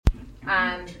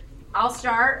I'll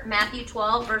start Matthew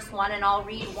 12, verse 1, and I'll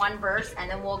read one verse, and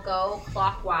then we'll go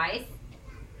clockwise.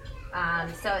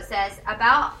 So it says, at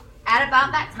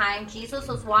about that time, Jesus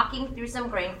was walking through some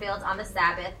grain fields on the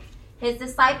Sabbath. His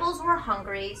disciples were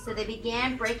hungry, so they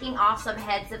began breaking off some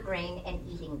heads of grain and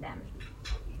eating them.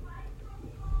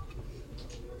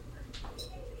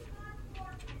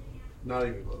 Not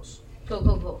even close.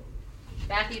 Go.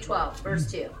 Matthew 12, verse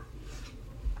 2.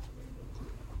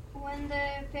 When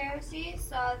the Pharisees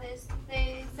saw this,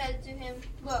 they said to him,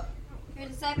 "Look, your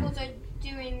disciples are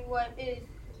doing what is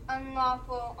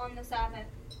unlawful on the Sabbath."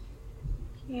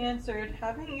 He answered,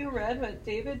 "Haven't you read what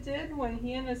David did when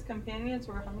he and his companions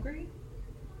were hungry?"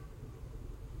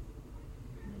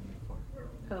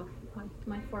 Oh,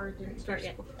 my 4 didn't start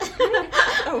yet.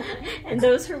 And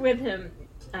those who were with him,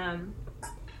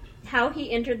 how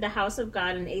he entered the house of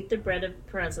God and ate the bread of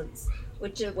presence,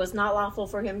 which it was not lawful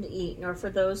for him to eat, nor for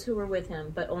those who were with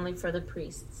him, but only for the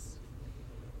priests.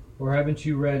 Or haven't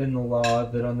you read in the law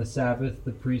that on the Sabbath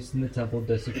the priests in the temple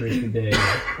desecrate the day,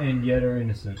 and yet are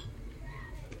innocent?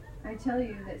 I tell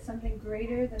you that something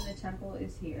greater than the temple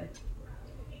is here.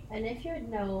 And if you had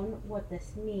known what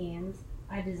this means,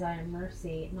 I desire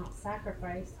mercy, not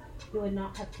sacrifice, you would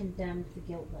not have condemned the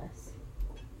guiltless.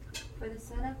 For the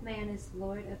Son of Man is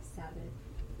Lord of Sabbath.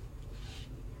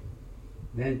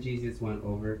 Then Jesus went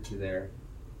over to their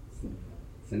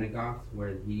synagogues,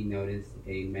 where he noticed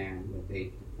a man with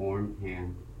a deformed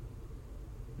hand.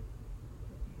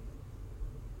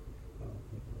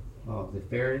 The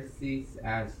Pharisees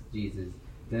asked Jesus,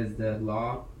 "Does the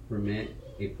law permit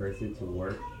a person to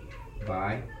work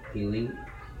by healing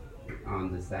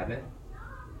on the Sabbath?"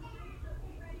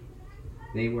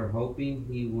 They were hoping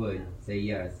he would say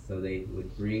yes, so they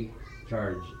would bring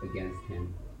charge against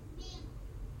him.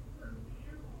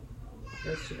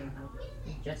 Those two don't know.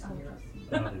 Just here.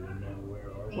 I don't even know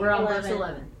where are we. We're on verse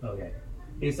 11. Okay.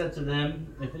 He said to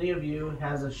them, "If any of you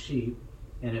has a sheep,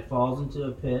 and it falls into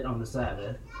a pit on the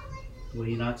Sabbath, will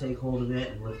you not take hold of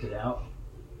it and lift it out?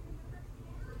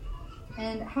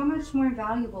 And how much more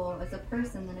valuable is a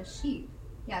person than a sheep?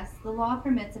 Yes, the law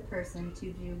permits a person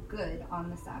to do good on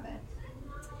the Sabbath."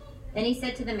 Then he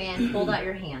said to the man, "Hold out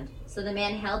your hand." So the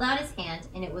man held out his hand,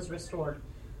 and it was restored,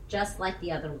 just like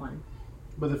the other one.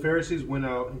 But the Pharisees went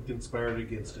out and conspired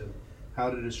against him, how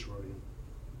to destroy him.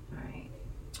 All right.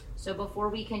 So before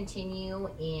we continue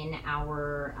in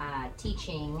our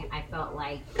teaching, I felt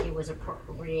like it was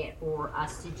appropriate for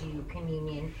us to do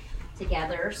communion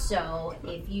together. So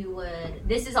if you would,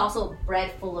 this is also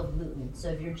bread full of gluten. So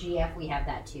if you're GF, we have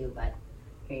that too. But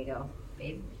here you go,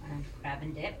 babe. Grab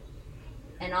and dip.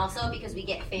 And also, because we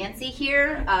get fancy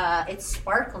here, it's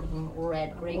sparkling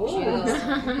red grape juice.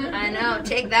 I know.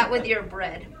 Take that with your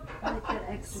bread. Like that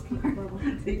extra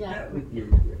Take that with your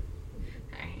bread.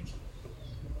 All right.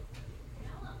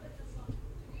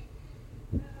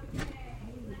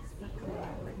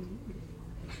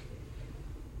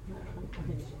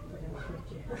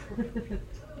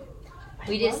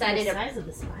 We decided the size of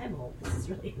this Bible. This is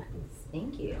really nice.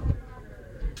 Thank you.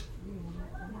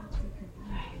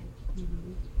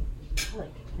 I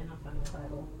like cannot find the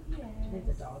Bible. I think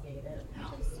the dog ate it. I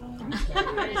just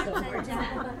don't work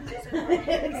that.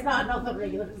 It's not on the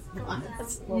regular spot.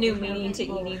 That's new meaning to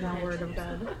eating the word of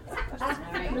God.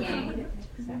 Alright, gang.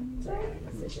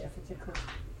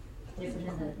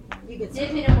 You get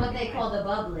Dip it in what they call the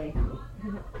bubbly.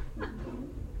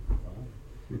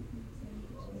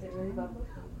 Is it really bubbly?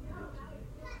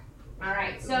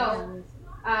 Alright, so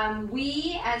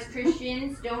we as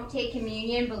Christians don't take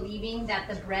communion believing that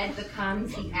the bread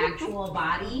becomes the actual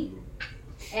body,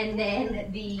 and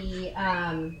then the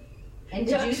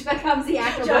juice becomes the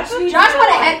actual body. Josh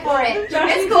went ahead for it.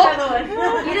 It's cool.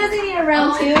 He doesn't need a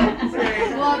round two.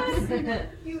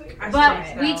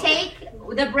 But we take,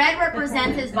 the bread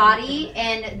represents his body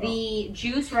and the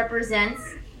juice represents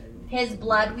his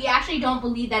blood. We actually don't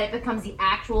believe that it becomes the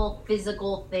actual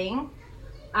physical thing.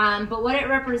 But what it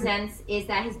represents is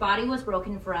that his body was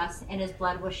broken for us and his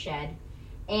blood was shed.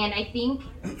 And I think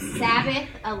Sabbath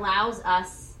allows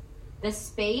us the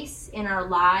space in our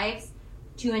lives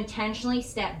to intentionally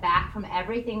step back from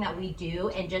everything that we do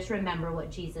and just remember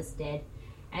what Jesus did.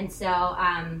 And so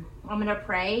I'm going to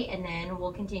pray and then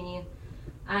we'll continue.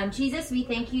 Jesus, we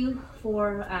thank you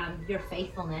for your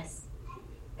faithfulness.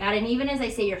 God, and even as I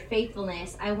say your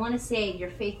faithfulness, I want to say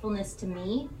your faithfulness to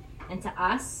me and to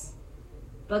us.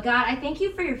 But God, I thank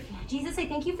you for Jesus, I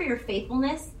thank you for your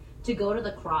faithfulness to go to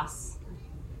the cross.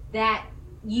 That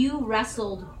you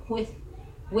wrestled with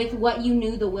what you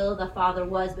knew the will of the Father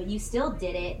was, but you still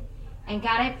did it. And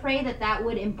God, I pray that that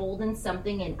would embolden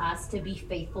something in us to be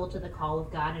faithful to the call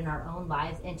of God in our own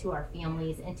lives and to our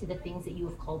families and to the things that you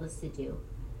have called us to do.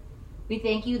 We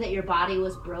thank you that your body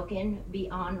was broken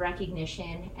beyond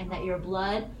recognition and that your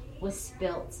blood was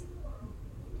spilt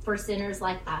for sinners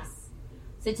like us.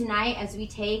 So tonight, as we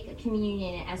take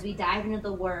communion, as we dive into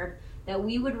the word, that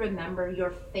we would remember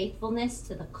your faithfulness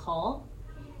to the call,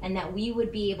 and that we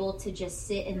would be able to just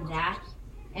sit in that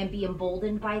and be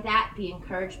emboldened by that, be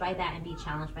encouraged by that, and be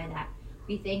challenged by that.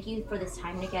 We thank you for this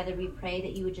time together. We pray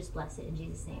that you would just bless it in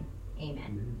Jesus' name.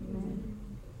 Amen. Amen.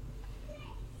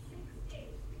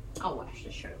 I'll wash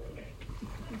the shirt later.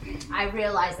 I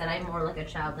realize that I'm more like a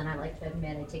child than I like to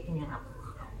admit. I take it out.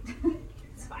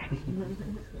 It's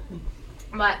fine.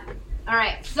 But, all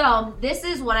right, so this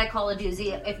is what I call a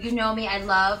doozy. If you know me, I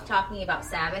love talking about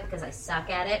Sabbath because I suck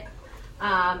at it.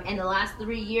 And the last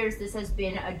 3 years, this has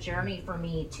been a journey for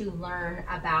me to learn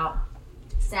about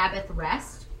Sabbath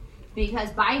rest. Because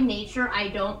by nature, I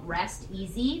don't rest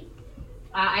easy.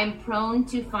 I'm prone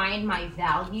to find my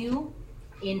value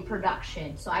in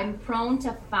production. So I'm prone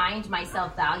to find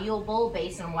myself valuable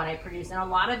based on what I produce. And a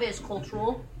lot of it is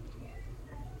cultural.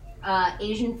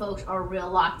 Asian folks are real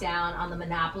locked down on the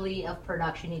monopoly of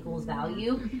production equals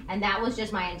value. And that was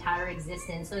just my entire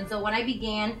existence. And so when I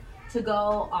began to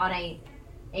go on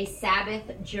a Sabbath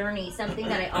journey, something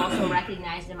that I also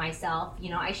recognized in myself,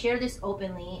 I share this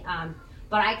openly,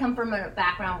 but I come from a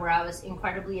background where I was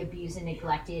incredibly abused and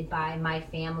neglected by my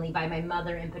family, by my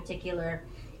mother in particular.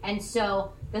 And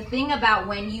so the thing about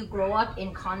when you grow up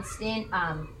in constant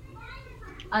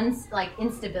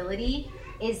instability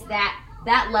is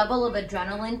that level of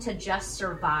adrenaline to just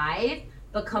survive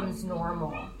becomes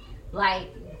normal. Like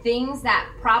things that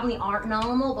probably aren't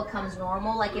normal becomes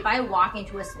normal. Like if I walk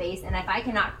into a space and if I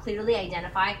cannot clearly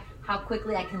identify how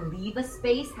quickly I can leave a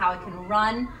space, how I can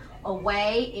run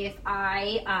away, if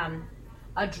I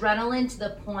adrenaline to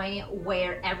the point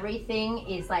where everything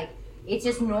is like, it's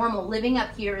just normal. Living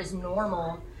up here is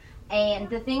normal. And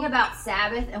the thing about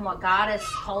Sabbath and what God has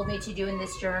called me to do in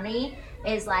this journey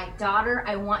is like, daughter,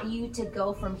 I want you to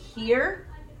go from here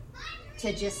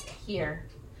to just here.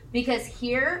 Because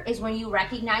here is when you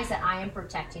recognize that I am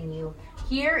protecting you.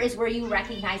 Here is where you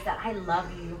recognize that I love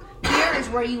you. Here is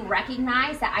where you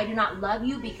recognize that I do not love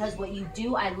you because what you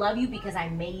do. I love you because I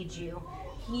made you.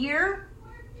 Here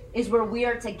is where we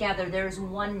are together. There's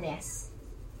oneness.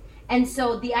 And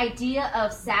so the idea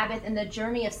of Sabbath and the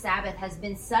journey of Sabbath has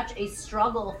been such a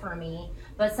struggle for me,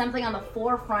 but something on the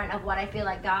forefront of what I feel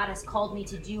like God has called me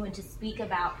to do and to speak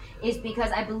about is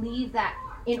because I believe that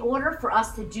in order for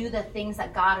us to do the things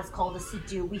that God has called us to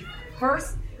do, we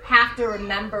first have to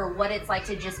remember what it's like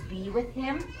to just be with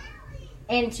Him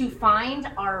and to find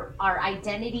our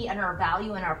identity and our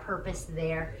value and our purpose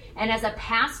there. And as a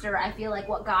pastor, I feel like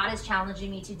what God is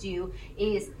challenging me to do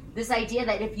is this idea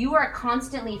that if you are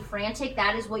constantly frantic,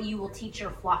 that is what you will teach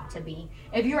your flock to be.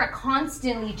 If you are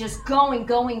constantly just going,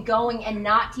 and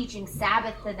not teaching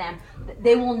Sabbath to them,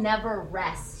 they will never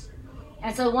rest.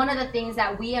 And so one of the things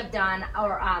that we have done,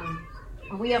 or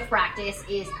we have practiced,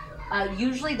 is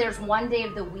usually there's one day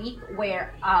of the week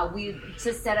where we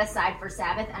just set aside for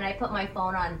Sabbath, and I put my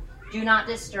phone on Do Not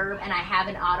Disturb, and I have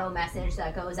an auto message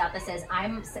that goes out that says,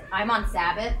 I'm on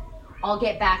Sabbath. I'll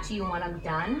get back to you when I'm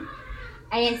done.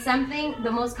 And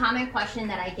the most common question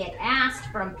that I get asked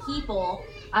from people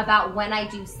about when I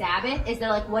do Sabbath is they're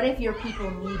like, what if your people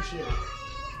need you?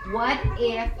 What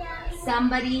if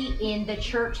somebody in the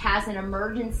church has an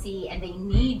emergency and they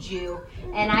need you?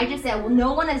 And I just said, well,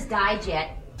 no one has died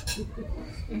yet.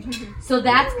 So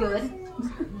that's good.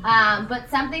 But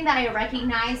something that I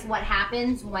recognize what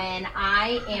happens when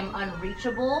I am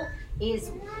unreachable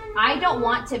is I don't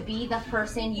want to be the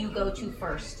person you go to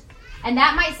first. And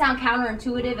that might sound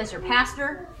counterintuitive as your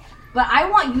pastor, but I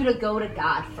want you to go to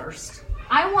God first.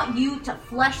 I want you to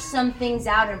flesh some things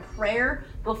out in prayer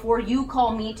before you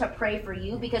call me to pray for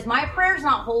you, because my prayer is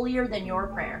not holier than your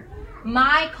prayer.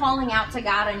 My calling out to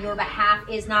God on your behalf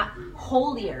is not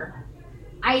holier.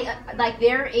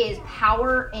 There is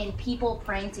power in people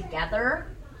praying together,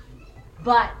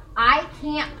 but I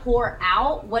can't pour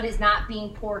out what is not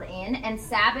being poured in. And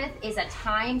Sabbath is a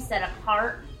time set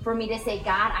apart for me to say,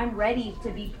 God, I'm ready to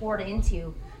be poured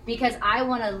into, because I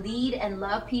want to lead and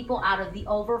love people out of the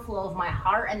overflow of my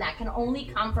heart. And that can only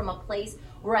come from a place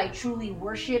where I truly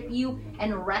worship you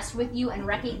and rest with you and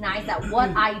recognize that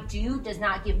what I do does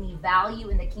not give me value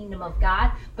in the kingdom of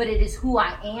God, but it is who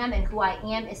I am, and who I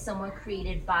am is someone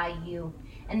created by you.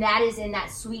 And that is in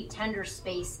that sweet, tender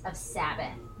space of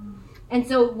Sabbath. And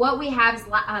so what we have is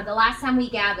the last time we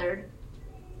gathered,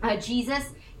 Jesus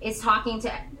is talking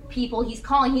to people. He's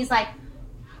like,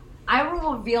 I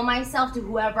will reveal myself to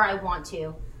whoever I want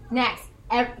to. Next,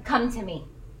 come to me.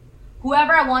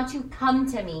 Whoever I want to,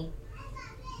 come to me.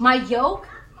 My yoke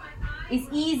is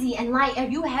easy and light. Are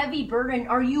you heavy burdened?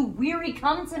 Are you weary?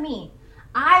 Come to me.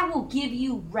 I will give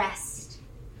you rest.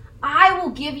 I will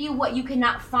give you what you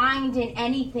cannot find in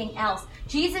anything else.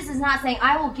 Jesus is not saying,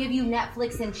 I will give you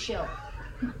Netflix and chill.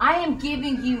 I am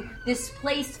giving you this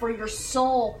place for your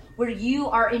soul where you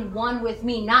are in one with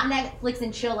me. Not Netflix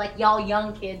and chill like y'all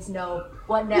young kids know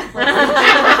what Netflix and chill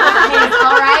is,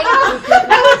 all right?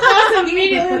 That was awesome.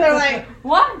 Immediately they're like,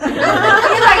 what? He's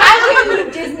like, I'm giving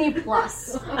you Disney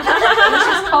Plus. Let's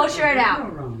just kosher it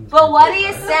out. But what he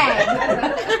is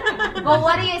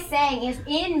saying is,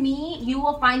 in me, you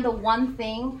will find the one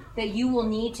thing that you will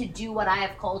need to do what I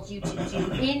have called you to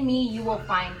do. In me, you will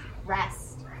find rest.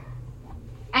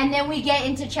 And then we get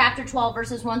into chapter 12,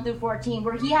 verses 1 through 14,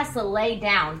 where he has to lay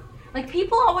down. Like,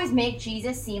 people always make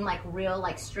Jesus seem like real,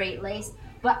 like, straight-laced.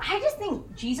 But I just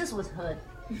think Jesus was hood.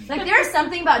 Like, there's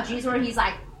something about Jesus where he's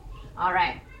like, all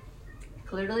right,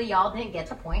 clearly y'all didn't get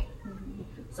the point.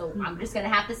 So I'm just going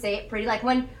to have to say it pretty. Like,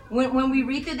 when we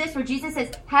read through this where Jesus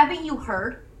says, haven't you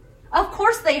heard? Of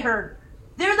course they heard.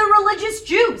 They're the religious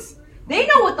Jews. They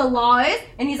know what the law is.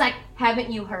 And he's like,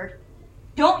 haven't you heard?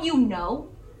 Don't you know?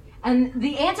 And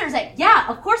the answer is that, yeah,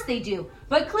 of course they do.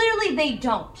 But clearly they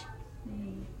don't.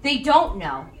 They don't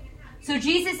know. So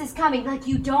Jesus is coming. Like,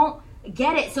 you don't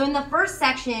get it. So in the first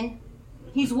section,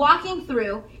 he's walking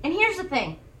through. And here's the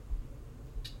thing.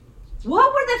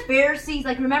 What were the Pharisees,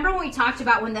 like, remember when we talked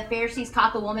about when the Pharisees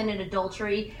caught the woman in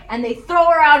adultery and they throw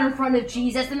her out in front of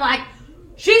Jesus and they're like,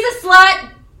 she's a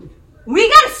slut. We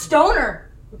got to stone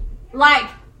her. Like,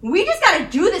 we just got to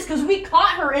do this because we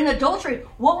caught her in adultery.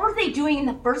 What were they doing in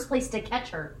the first place to catch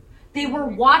her? They were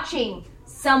watching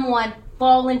someone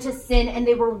fall into sin and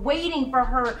they were waiting for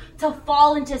her to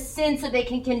fall into sin so they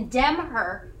can condemn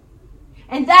her.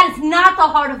 And that is not the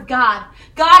heart of God.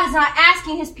 God is not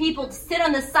asking his people to sit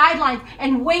on the sidelines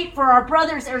and wait for our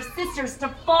brothers or sisters to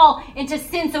fall into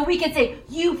sin so we can say,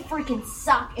 you freaking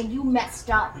suck and you messed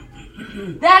up.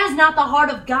 That is not the heart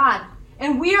of God.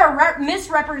 And we are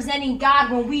misrepresenting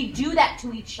God when we do that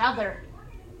to each other.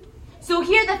 So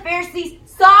here the Pharisees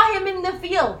saw him in the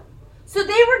field. So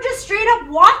they were just straight up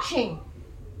watching.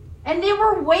 And they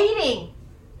were waiting.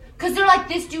 Because they're like,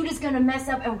 this dude is going to mess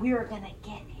up and we're going to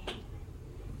get him.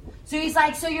 So he's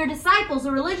like, so your disciples,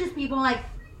 the religious people, are like,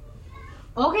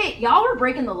 okay, y'all were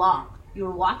breaking the law. You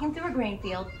were walking through a grain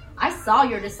field. I saw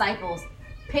your disciples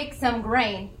pick some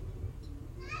grain,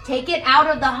 take it out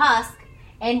of the husk,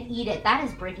 and eat it. That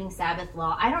is breaking Sabbath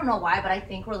law. I don't know why, but I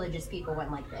think religious people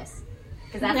went like this.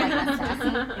 Because that's like that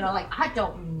sassy. You know, like, I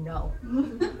don't know.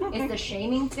 It's the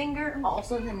shaming finger,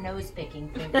 also the nose-picking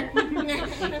finger.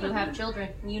 If you have children,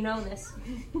 you know this.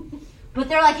 But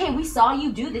they're like, hey, we saw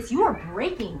you do this. You are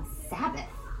breaking Sabbath.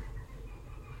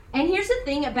 And here's the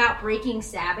thing about breaking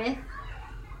Sabbath,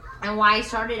 and why I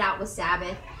started out with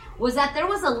Sabbath, was that there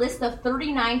was a list of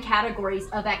 39 categories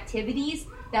of activities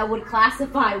that would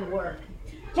classify work.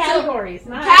 Categories, so,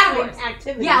 not categories.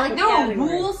 Activities. Yeah, like there were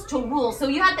rules to rules. So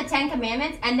you had the 10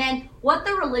 Commandments, and then what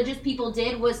the religious people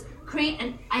did was create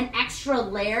an extra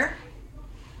layer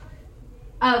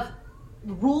of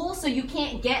rules so you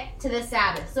can't get to the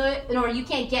Sabbath. Or you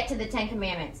can't get to the 10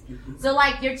 Commandments. So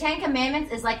like your 10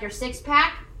 Commandments is like your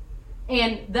 6-pack,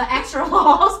 and the extra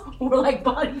laws were like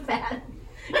body fat.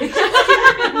 It's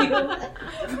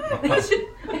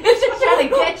just trying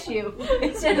to get you.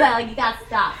 It's just like you gotta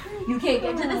stop. You can't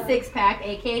get to the 6-pack,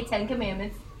 aka 10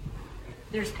 Commandments.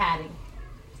 There's padding.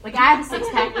 Like I have a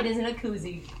 6-pack, it isn't a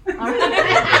koozie.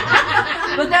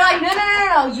 Right? But they're like,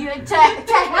 no. To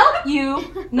help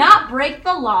you not break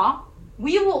the law,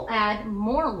 we will add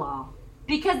more law.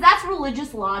 Because that's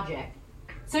religious logic.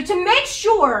 So to make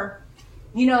sure,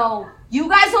 you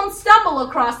guys don't stumble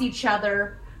across each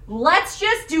other, let's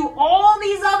just do all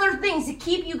these other things to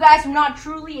keep you guys from not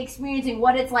truly experiencing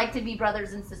what it's like to be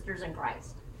brothers and sisters in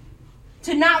Christ.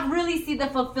 To not really see the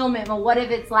fulfillment of what if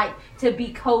it's like to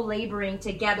be co-laboring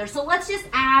together. So let's just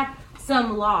add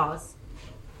some laws.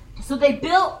 So they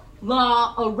built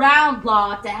law around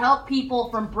law to help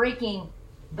people from breaking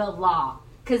the law.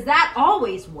 Because that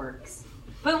always works.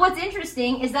 But what's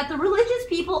interesting is that the religious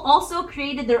people also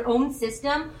created their own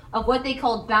system of what they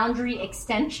called boundary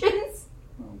extensions.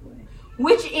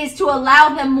 Which is to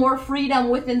allow them more freedom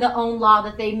within the own law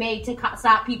that they made to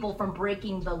stop people from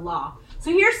breaking the law. So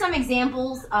here's some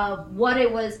examples of what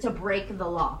it was to break the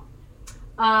law.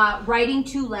 Writing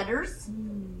 2 letters.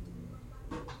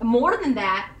 More than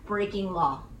that, breaking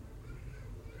law.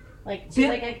 Like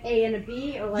an A and a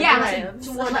B? Or like yeah,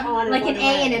 like an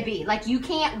A and a B. Like you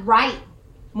can't write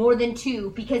more than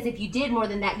 2, because if you did more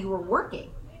than that, you were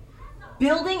working.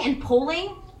 Building and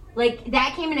pulling, like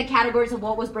that came into categories of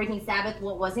what was breaking Sabbath,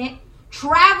 what wasn't.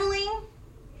 Traveling,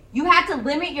 you had to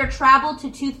limit your travel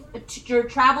to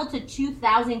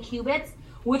 2,000 cubits,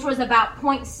 which was about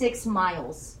 0.6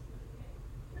 miles.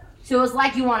 So it was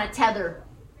like you on a tether,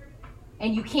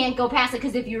 and you can't go past it,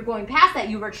 because if you were going past that,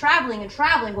 you were traveling and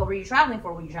traveling. What were you traveling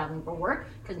for? Were you traveling for work?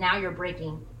 Because now you're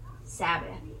breaking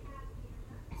Sabbath.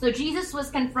 So Jesus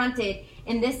was confronted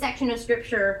in this section of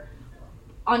Scripture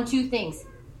on 2 things: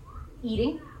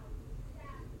 eating,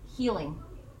 healing.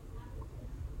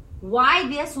 Why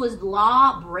this was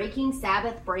law breaking,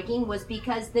 Sabbath breaking, was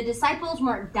because the disciples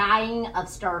weren't dying of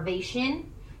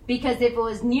starvation. Because if it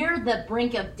was near the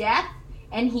brink of death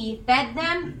and he fed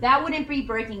them, that wouldn't be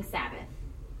breaking Sabbath.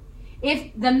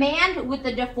 If the man with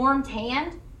the deformed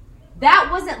hand, that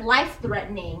wasn't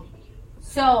life-threatening.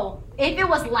 So if it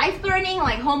was life-threatening,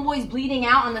 like homeboy's bleeding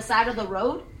out on the side of the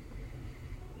road,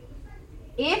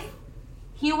 if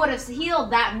he would have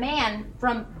healed that man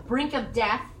from brink of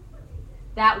death,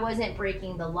 that wasn't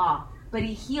breaking the law. But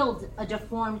he healed a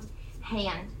deformed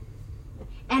hand.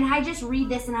 And I just read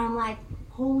this and I'm like,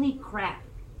 holy crap.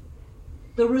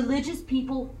 The religious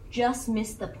people just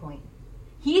missed the point.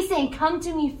 He's saying, come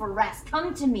to me for rest.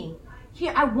 Come to me.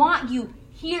 Here, I want you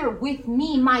here with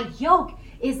me. My yoke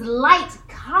is light.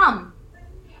 Come.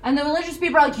 And the religious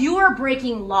people are like, you are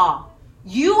breaking law.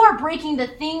 You are breaking the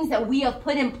things that we have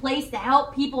put in place to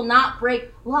help people not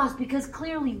break laws, because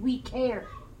clearly we care.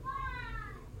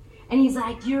 And he's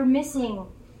like, you're missing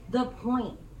the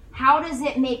point. How does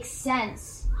it make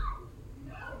sense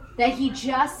that he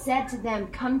just said to them,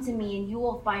 come to me and you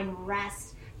will find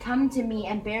rest? Come to me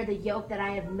and bear the yoke that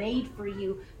I have made for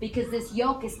you, because this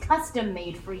yoke is custom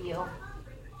made for you.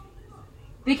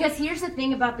 Because here's the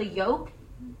thing about the yoke.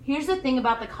 Here's the thing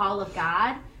about the call of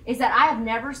God, is that I have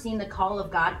never seen the call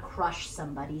of God crush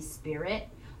somebody's spirit,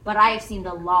 but I have seen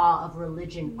the law of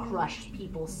religion crush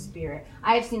people's spirit.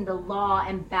 I have seen the law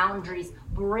and boundaries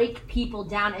break people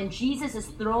down, and Jesus is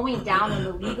throwing down on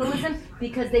the legalism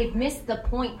because they've missed the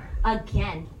point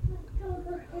again.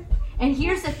 And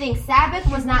here's the thing, Sabbath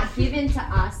was not given to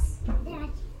us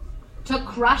to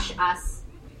crush us.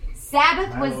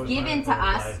 Sabbath was given to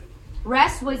us.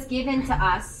 Rest was given to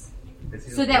us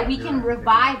so that we can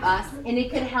revive us, and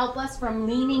it could help us from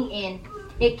leaning in.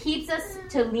 It keeps us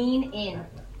to lean in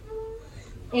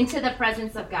into the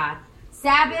presence of God.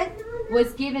 Sabbath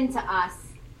was given to us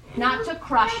not to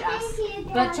crush us,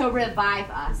 but to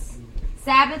revive us.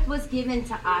 Sabbath was given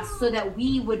to us so that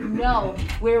we would know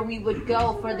where we would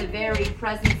go for the very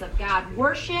presence of God.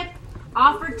 Worship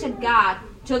offered to God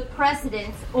took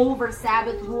precedence over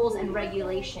Sabbath rules and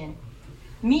regulation.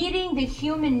 Meeting the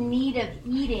human need of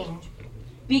eating,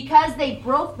 because they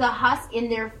broke the husk in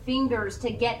their fingers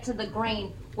to get to the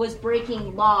grain, was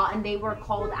breaking law, and they were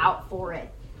called out for it.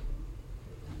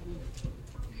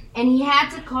 And he had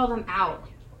to call them out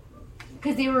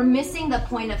because they were missing the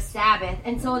point of Sabbath.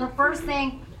 And so the first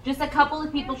thing, just a couple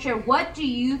of people share, what do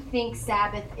you think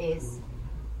Sabbath is?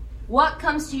 What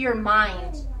comes to your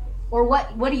mind? Or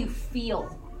what do you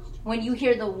feel when you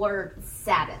hear the word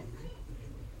Sabbath?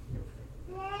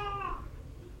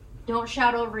 Don't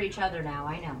shout over each other now,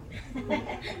 I know.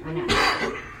 I know.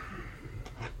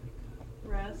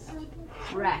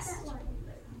 Rest.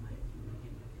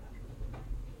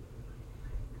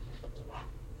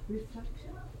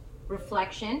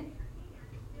 Reflection.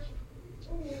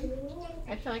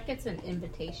 I feel like it's an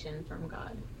invitation from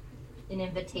God. An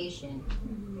invitation.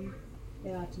 Mm-hmm.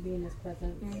 Yeah, to be in His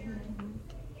presence. Mm-hmm.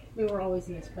 We were always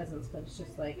in His presence, but it's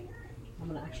just like, I'm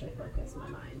going to actually focus my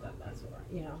mind on that's what,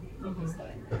 focus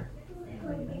that in there.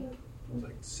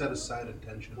 Like set aside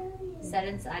attention. Set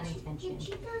aside intention.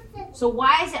 So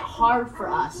why is it hard for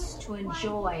us to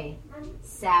enjoy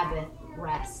Sabbath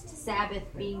rest? Sabbath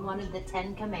being one of the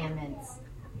 10 commandments.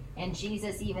 And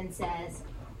Jesus even says,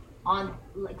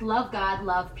 love God,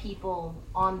 love people.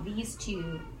 On these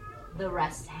two, the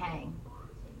rest hang.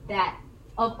 That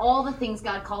of all the things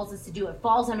God calls us to do, it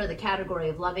falls under the category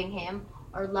of loving Him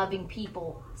or loving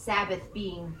people. Sabbath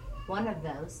being one of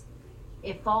those.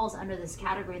 It falls under this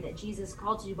category that Jesus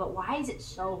called to do. But why is it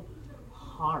so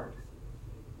hard?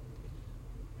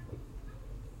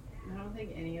 I don't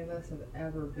think any of us have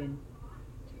ever been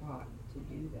taught to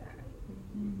do that.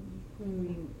 Mm-hmm. I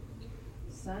mean,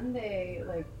 Sunday,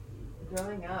 like,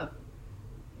 growing up,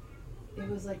 it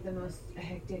was like the most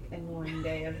hectic, annoying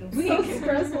day of the week. So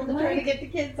stressful to try to get the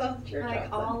kids off church.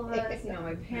 Like, all of us,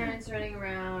 my parents running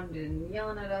around and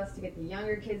yelling at us to get the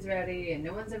younger kids ready, and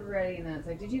no one's ever ready, and then it's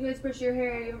like, did you guys brush your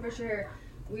hair? You haven't brushed your hair.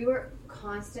 we were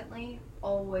constantly,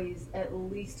 always at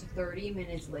least 30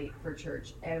 minutes late for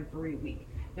church every week.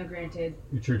 Now, granted,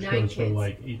 Your church 9 goes for kids.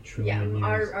 like 8 trillion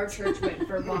years. Our church went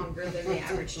for longer than the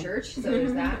average church, so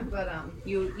there's that. But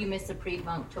You miss the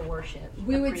pre-funk to worship.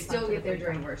 we The would pre-funk still to get the there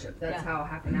during pre-funk. worship. That's Yeah. how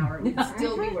half an hour would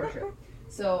still be worship.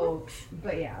 So,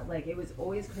 but yeah, like it was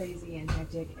always crazy and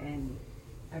hectic, and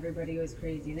everybody was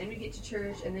crazy. And then we get to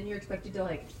church, and then you're expected to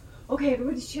like, okay,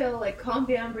 everybody chill, like calm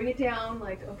down, bring it down,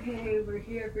 like okay, we're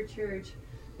here for church.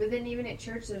 But then even at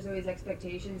church, there's always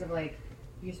expectations of like,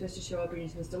 you're supposed to show up and you're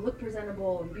supposed to look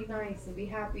presentable and be nice and be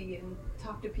happy and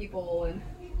talk to people and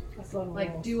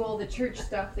like do all the church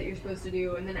stuff that you're supposed to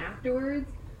do. And then afterwards,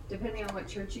 depending on what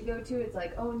church you go to, it's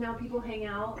like, oh, now people hang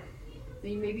out.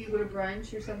 Then maybe you go to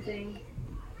brunch or something.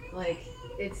 Like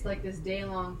it's like this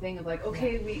day-long thing of like,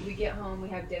 okay, we get home, we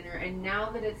have dinner, and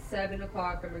now that it's 7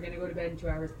 o'clock and we're gonna go to bed in 2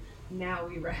 hours, now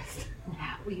we rest.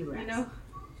 Now we rest. You know?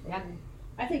 Yeah.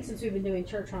 I think since we've been doing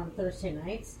church on Thursday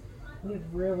nights, we've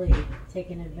really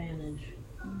taken advantage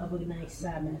of a nice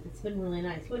Sabbath. It's been really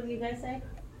nice. What do you guys say?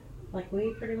 Like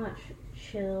we pretty much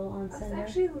chill on I was Sunday.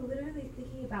 actually literally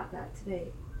thinking about that today,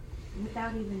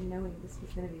 without even knowing this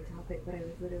was going to be a topic. But I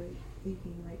was literally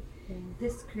thinking like,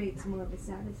 this creates more of a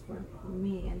Sabbath for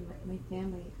me and my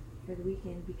family for the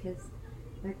weekend, because,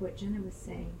 like what Jenna was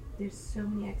saying, there's so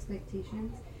many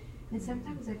expectations, and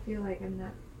sometimes I feel like I'm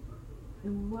not.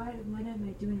 What am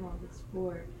I doing all this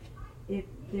for? If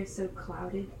they're so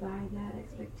clouded by that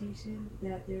expectation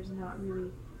that there's not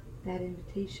really that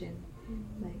invitation,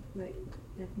 like what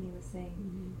Bethany was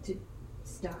saying, to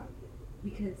stop,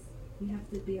 because you have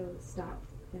to be able to stop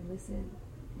and listen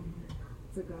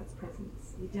for God's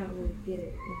presence. You don't really get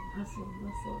it in hustle and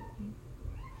bustle.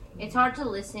 It's hard to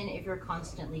listen if you're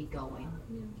constantly going.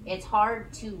 It's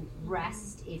hard to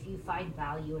rest if you find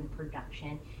value in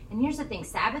production. And here's the thing,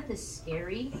 Sabbath is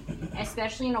scary,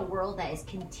 especially in a world that is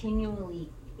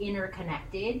continually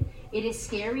interconnected. It is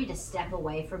scary to step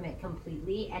away from it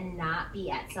completely and not be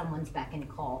at someone's beck and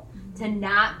call, to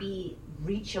not be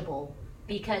reachable,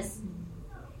 because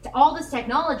all this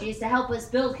technology is to help us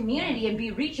build community and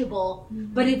be reachable.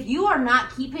 But if you are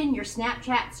not keeping your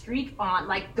Snapchat streak on,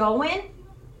 like going,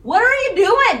 what are you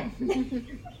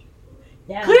doing?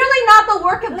 Yeah. Clearly not the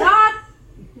work of God.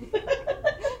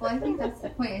 Well, I think that's the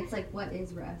point. It's like, what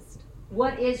is rest?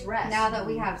 What is rest? Now that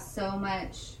we have so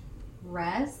much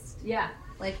rest, yeah,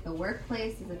 like the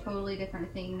workplace is a totally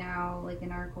different thing now, like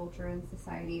in our culture and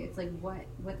society. It's like, what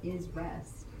is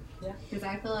rest? Yeah. Because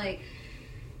I feel like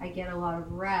I get a lot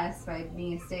of rest by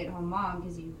being a stay-at-home mom,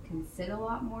 because you can sit a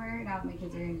lot more now that my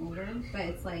kids are getting older. But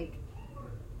it's like,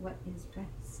 what is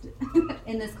rest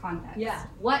in this context? Yeah.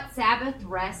 What Sabbath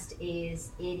rest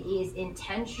is, it is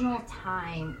intentional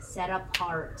time set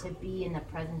apart to be in the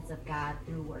presence of God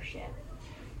through worship.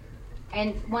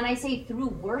 And when I say through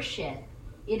worship,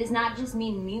 it does not just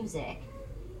mean music.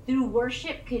 Through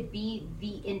worship could be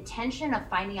the intention of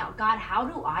finding out, God, how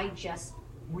do I just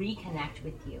reconnect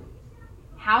with you?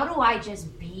 How do I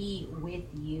just be with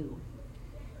you?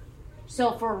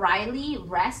 So for Riley,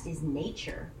 rest is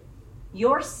nature.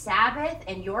 Your Sabbath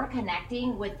and your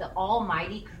connecting with the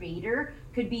Almighty Creator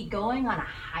could be going on a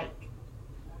hike.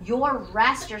 Your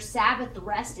rest, your Sabbath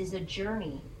rest, is a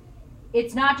journey.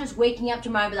 It's not just waking up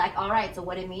tomorrow and be like, all right, so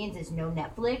what it means is no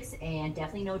Netflix and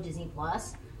definitely no Disney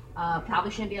Plus. Probably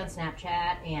shouldn't be on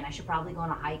Snapchat, and I should probably go on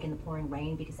a hike in the pouring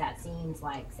rain, because that seems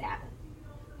like Sabbath.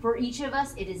 For each of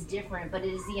us, it is different, but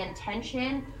it is the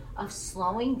intention of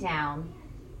slowing down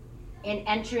and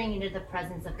entering into the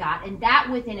presence of God. And that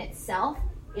within itself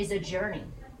is a journey.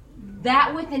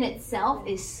 That within itself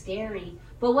is scary.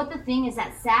 But what the thing is,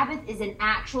 that Sabbath is an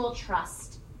actual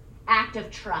act of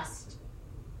trust.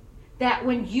 That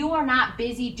when you are not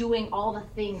busy doing all the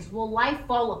things, will life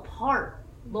fall apart?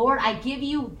 Lord, I give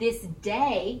you this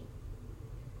day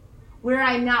where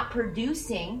I'm not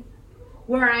producing,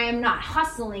 where I am not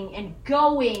hustling and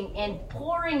going and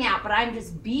pouring out, but I'm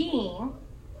just being.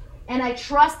 And I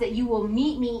trust that you will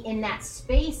meet me in that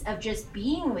space of just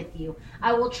being with you.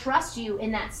 I will trust you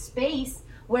in that space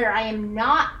where I am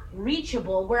not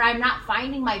reachable, where I'm not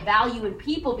finding my value in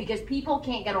people because people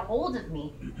can't get a hold of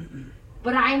me.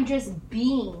 But I'm just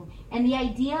being. And the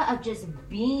idea of just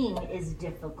being is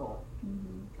difficult.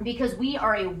 Because we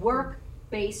are a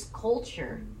work-based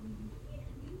culture.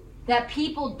 That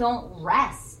people don't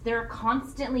rest. They're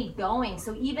constantly going.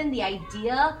 So even the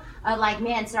idea of like,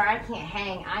 man, sorry, I can't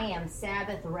hang. I am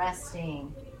Sabbath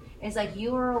resting. It's like,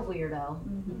 you are a weirdo.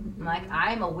 I'm like,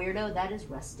 I'm a weirdo that is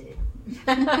rested.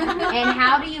 And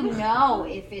how do you know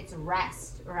if it's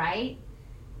rest, right?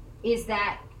 Is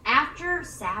that after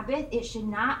Sabbath, it should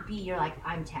not be, you're like,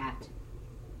 I'm tapped.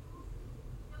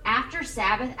 after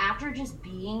Sabbath, after just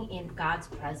being in God's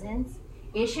presence,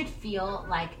 it should feel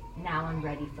like now I'm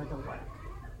ready for the work.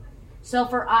 So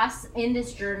for us in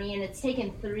this journey, and it's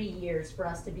taken 3 years for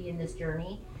us to be in this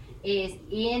journey, is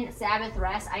in Sabbath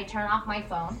rest, I turn off my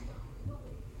phone.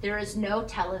 There is no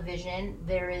television.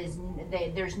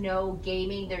 There's no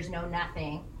gaming. There's no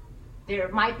nothing. There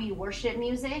might be worship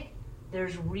music.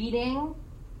 There's reading.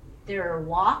 There are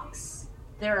walks.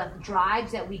 There are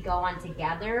drives that we go on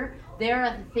together. There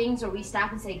are the things where we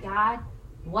stop and say, God,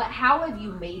 how have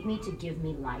you made me to give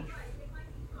me life?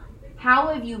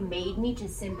 How have you made me to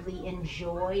simply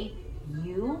enjoy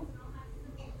you?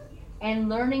 And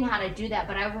learning how to do that.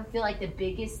 But I feel like the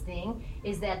biggest thing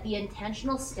is that the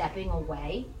intentional stepping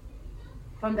away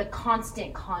from the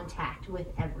constant contact with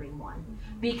everyone.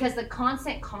 Because the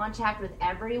constant contact with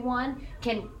everyone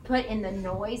can put in the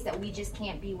noise that we just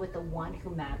can't be with the one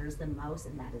who matters the most,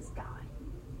 and that is God.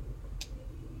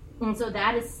 And so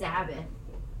that is Sabbath.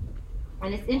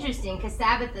 And it's interesting because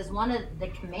Sabbath is one of the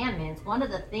commandments, one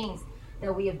of the things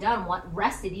that we have done,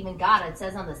 rested even God. It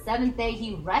says on the seventh day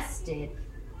he rested.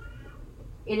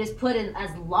 It is put in as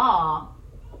law,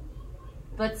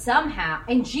 but somehow,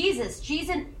 and Jesus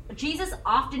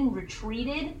often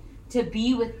retreated to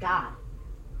be with God.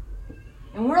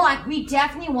 And we're like, we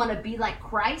definitely want to be like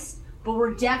Christ, but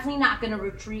we're definitely not going to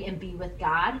retreat and be with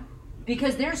God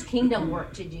because there's kingdom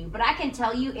work to do. But I can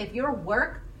tell you, if your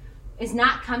work is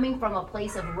not coming from a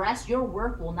place of rest, your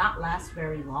work will not last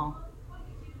very long.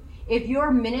 If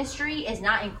your ministry is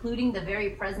not including the very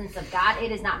presence of God,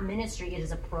 it is not ministry, it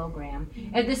is a program.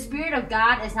 If the Spirit of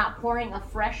God is not pouring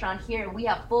afresh on here and we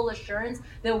have full assurance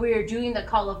that we are doing the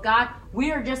call of God,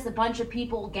 we are just a bunch of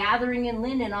people gathering in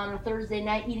Linden on a Thursday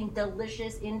night eating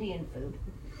delicious Indian food.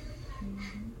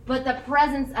 But the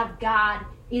presence of God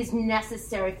is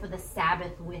necessary for the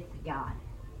Sabbath with God.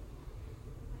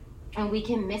 And we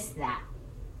can miss that.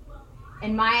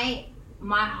 And my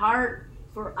heart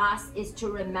for us is to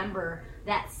remember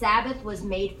that Sabbath was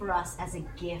made for us as a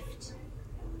gift.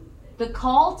 The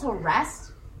call to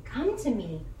rest, come to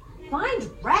me. Find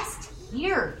rest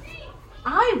here.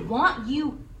 I want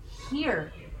you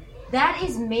here. That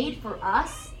is made for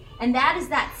us, and that is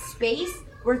that space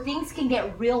where things can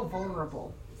get real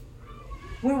vulnerable.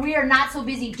 Where we are not so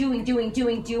busy doing,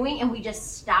 and we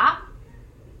just stop.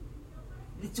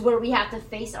 It's where we have to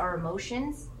face our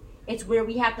emotions. It's where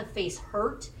we have to face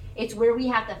hurt. It's where we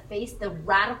have to face the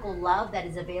radical love that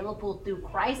is available through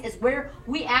Christ. It's where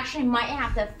we actually might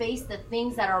have to face the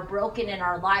things that are broken in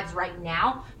our lives right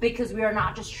now because we are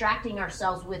not distracting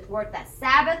ourselves with work. That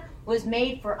Sabbath was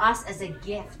made for us as a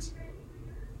gift.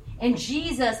 And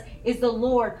Jesus is the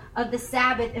Lord of the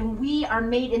Sabbath, and we are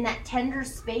made in that tender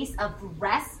space of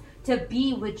rest to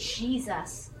be with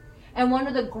Jesus. And one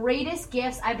of the greatest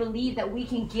gifts I believe that we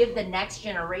can give the next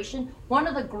generation, one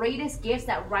of the greatest gifts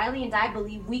that Riley and I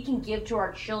believe we can give to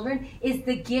our children is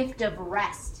the gift of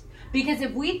rest. Because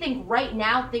if we think right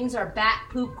now things are bat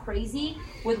poop crazy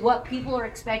with what people are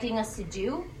expecting us to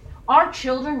do, our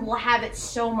children will have it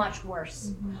so much worse.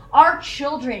 Mm-hmm. Our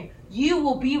children, you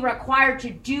will be required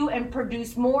to do and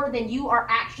produce more than you are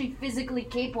actually physically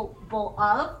capable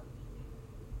of.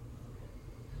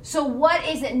 So what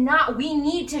is it not? We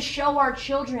need to show our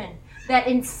children that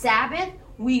in Sabbath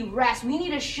we rest. We need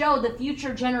to show the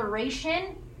future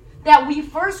generation that we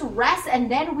first rest and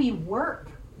then we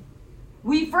work.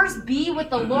 We first be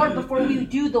with the Lord before we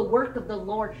do the work of the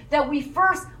Lord. That we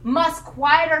first must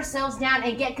quiet ourselves down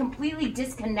and get completely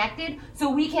disconnected so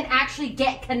we can actually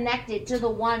get connected to the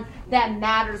one that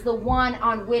matters, the one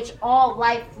on which all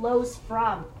life flows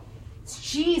from. It's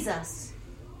Jesus.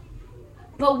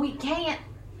 But we can't.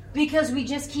 Because we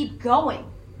just keep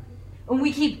going. And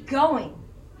we keep going.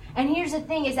 And here's the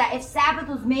thing is that if Sabbath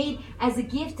was made as a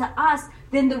gift to us,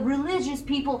 then the religious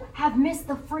people have missed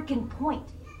the freaking point.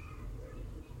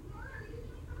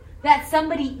 That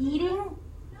somebody eating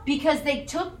because they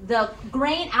took the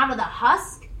grain out of the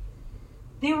husk,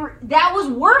 that was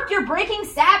work. You're breaking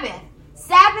Sabbath.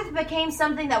 Sabbath became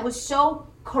something that was so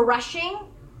crushing,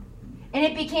 and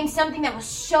it became something that was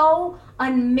so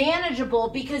unmanageable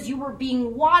because you were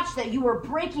being watched, that you were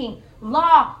breaking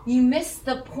law. You missed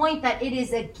the point that it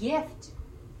is a gift.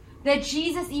 That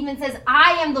Jesus even says,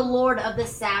 I am the Lord of the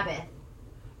Sabbath.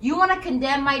 You want to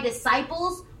condemn my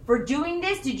disciples for doing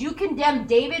this? Did you condemn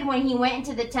David when he went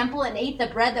into the temple and ate the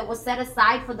bread that was set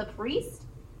aside for the priest?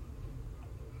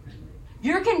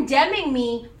 You're condemning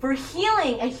me for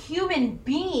healing a human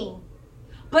being.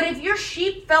 But if your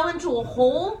sheep fell into a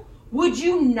hole, would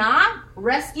you not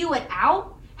rescue it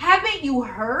out? Haven't you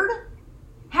heard?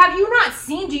 Have you not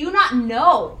seen? Do you not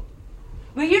know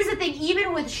But here's the thing,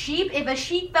 even with sheep, if a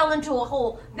sheep fell into a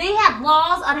hole, they had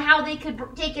laws on how they could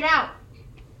take it out.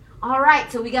 All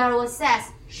right, so we got to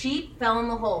assess. Sheep fell in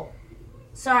the hole.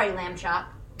 Sorry, lamb chop.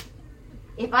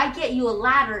 If I get you a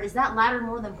ladder, is that ladder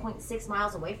more than 0.6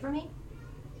 miles away from me?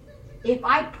 If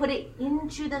I put it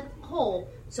into the hole,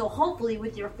 so hopefully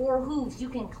with your 4 hooves you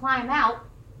can climb out,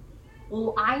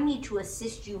 will I need to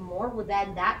assist you more? Would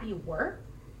that be worth?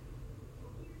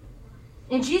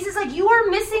 And Jesus is like, you are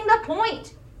missing the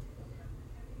point.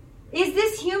 Is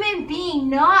this human being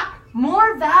not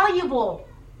more valuable?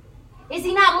 Is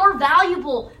he not more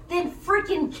valuable than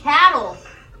freaking cattle?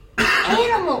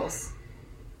 Animals.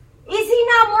 Is he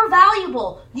not more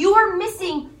valuable? You are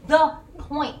missing the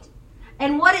point.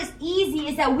 And what is easy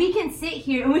is that we can sit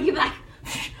here and we can be like,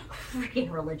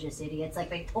 freaking religious idiots. Like,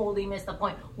 they totally missed the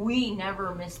point. We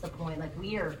never miss the point. Like,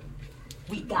 we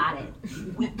got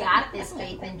it. We got this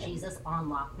faith in Jesus on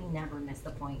lock. We never miss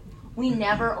the point. We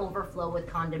never overflow with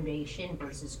condemnation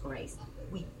versus grace.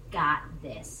 We got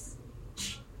this.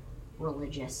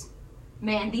 Religious.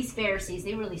 Man, these Pharisees,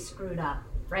 they really screwed up.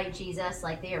 Right, Jesus?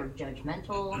 Like, they are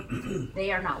judgmental.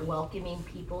 They are not welcoming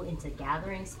people into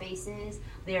gathering spaces.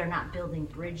 They are not building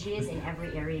bridges in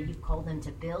every area you've called them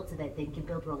to build so that they can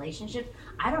build relationships.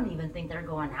 I don't even think they're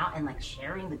going out and, like,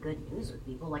 sharing the good news with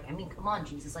people. Like, I mean, come on,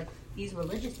 Jesus. Like, these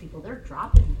religious people, they're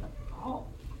dropping the ball.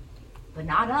 But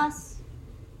not us.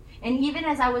 And even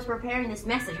as I was preparing this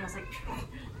message, I was like,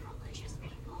 religious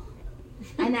people.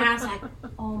 And then I was like,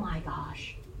 oh my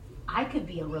gosh, I could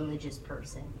be a religious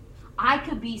person. I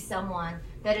could be someone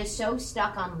that is so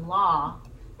stuck on law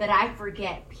that I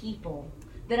forget people.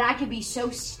 That I could be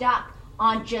so stuck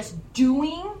on just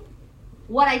doing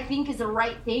what I think is the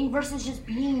right thing versus just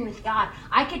being with God.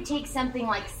 I could take something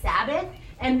like Sabbath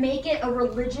and make it a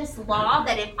religious law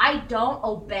that if I don't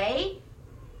obey,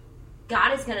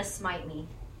 God is going to smite me.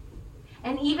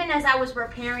 And even as I was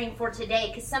preparing for today,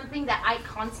 because something that I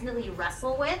constantly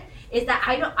wrestle with is that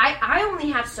I only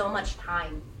have so much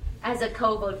time as a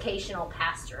co-vocational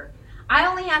pastor. I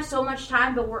only have so much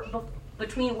time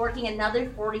between working another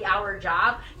 40-hour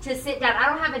job to sit down. I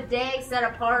don't have a day set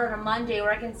apart on a Monday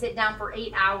where I can sit down for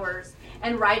 8 hours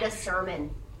and write a sermon.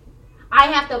 I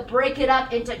have to break it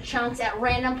up into chunks at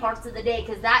random parts of the day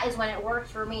because that is when it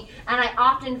works for me. And I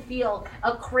often feel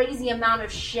a crazy amount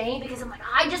of shame because I'm like,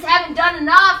 I just haven't done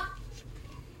enough.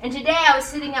 And today I was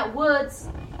sitting at Woods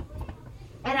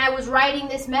and I was writing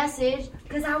this message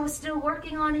because I was still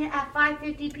working on it at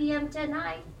 5:50 p.m.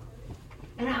 tonight.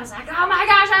 And I was like, oh my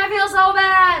gosh, I feel so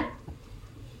bad.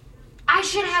 I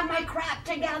should have my crap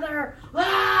together.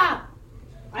 Ah!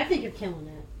 I think you're killing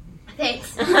it.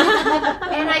 Thanks. And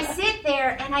I sit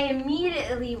there and I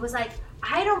immediately was like,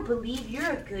 I don't believe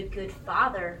you're a good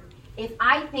father if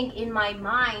I think in my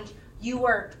mind you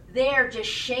are there just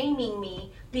shaming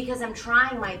me because I'm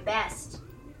trying my best.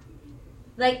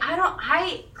 Like,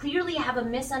 I clearly have a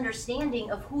misunderstanding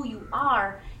of who you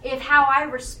are if how I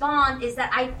respond is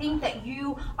that I think that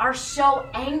you are so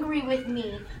angry with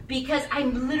me because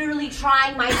I'm literally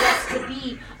trying my best to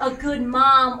be a good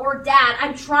mom or dad.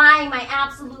 I'm trying my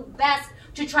absolute best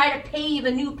to try to pave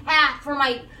a new path for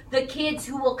the kids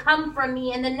who will come from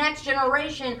me and the next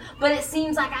generation, but it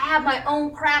seems like I have my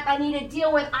own crap I need to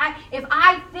deal with. If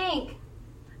I think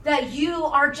that you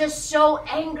are just so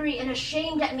angry and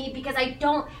ashamed at me because I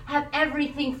don't have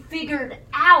everything figured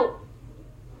out,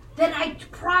 then I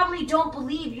probably don't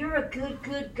believe you're a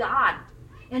good God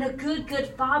and a good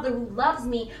father who loves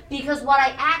me, because what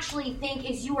I actually think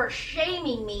is you are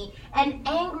shaming me and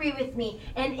angry with me.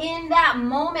 And in that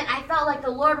moment, I felt like the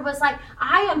Lord was like,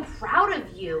 I am proud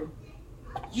of you.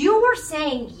 You were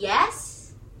saying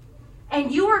yes,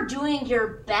 and you are doing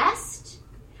your best.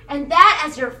 And that,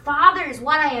 as your father, is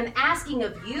what I am asking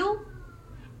of you.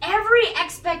 Every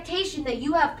expectation that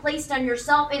you have placed on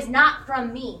yourself is not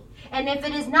from me. And if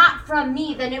it is not from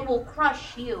me, then it will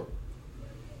crush you.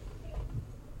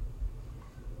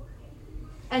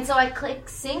 And so I clicked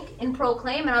sync and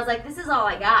proclaim, and I was like, this is all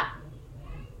I got.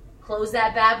 Closed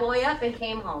that bad boy up and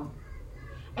came home.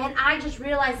 And I just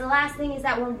realized the last thing is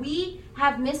that when we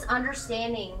have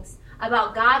misunderstandings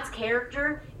about God's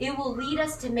character, it will lead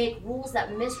us to make rules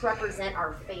that misrepresent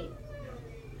our faith.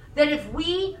 That if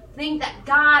we think that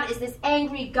God is this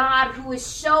angry God who is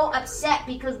so upset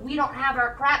because we don't have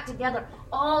our crap together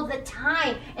all the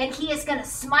time, and he is going to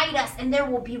smite us and there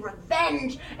will be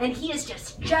revenge, and he is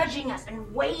just judging us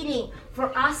and waiting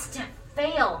for us to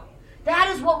fail, that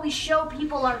is what we show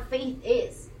people our faith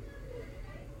is.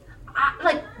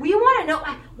 We want to know,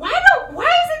 why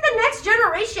isn't the next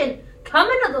generation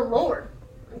coming to the Lord?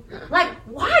 Like,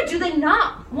 why do they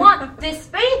not want this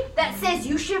faith that says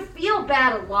you should feel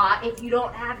bad a lot if you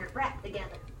don't have your crap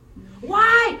together?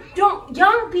 Why don't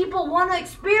young people want to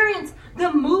experience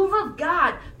the move of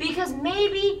God? Because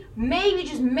maybe,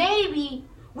 just maybe,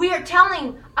 we are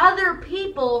telling other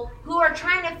people who are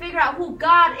trying to figure out who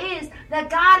God is that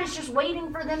God is just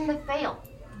waiting for them to fail.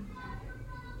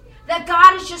 That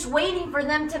God is just waiting for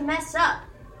them to mess up.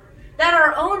 That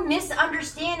our own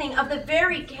misunderstanding of the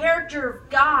very character of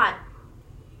God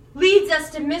leads us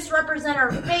to misrepresent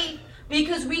our faith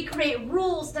because we create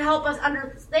rules to help us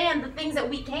understand the things that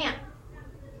we can't.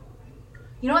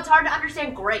 You know, it's hard to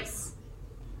understand grace.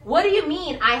 What do you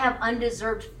mean I have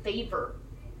undeserved favor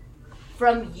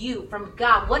from you, from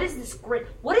God? What is this great?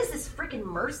 What is this freaking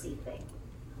mercy thing?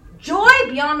 Joy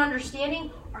beyond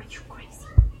understanding? Are you crazy?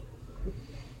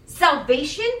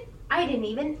 Salvation? I didn't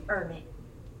even earn it.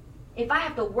 If I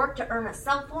have to work to earn a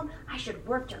cell phone, I should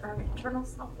work to earn eternal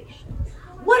salvation.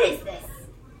 What is this?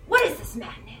 What is this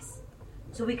madness?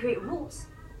 So we create rules.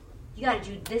 You got to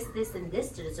do this, this, and this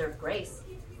to deserve grace.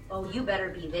 Oh, you better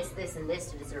be this, this, and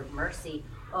this to deserve mercy.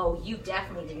 Oh, you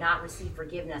definitely did not receive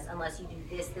forgiveness unless you do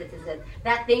this, this, and this.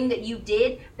 That thing that you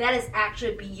did, that is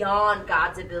actually beyond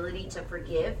God's ability to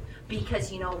forgive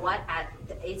because you know what?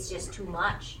 It's just too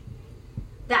much.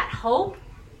 That hope,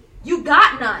 you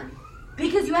got none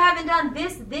because you haven't done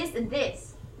this, this, and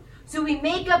this. So we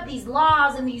make up these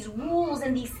laws and these rules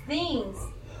and these things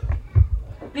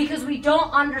because we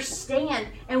don't understand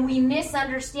and we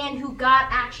misunderstand who God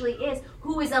actually is,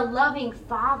 who is a loving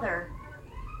Father,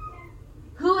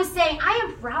 who is saying, I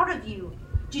am proud of you.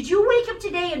 Did you wake up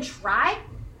today and try?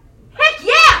 Heck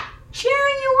yeah!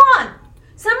 Cheering you on.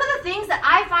 Some of the things that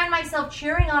I find myself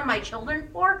cheering on my children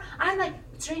for, I'm like,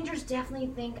 strangers definitely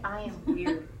think I am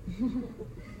weird.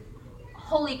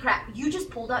 Holy crap, you just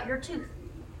pulled out your tooth.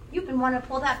 You've been wanting to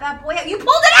pull that bad boy out. You pulled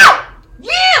it out!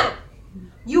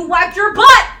 You wiped your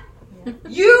butt!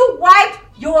 You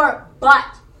wiped your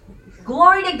butt.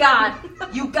 Glory to God.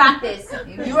 You got this.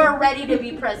 You are ready to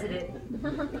be president.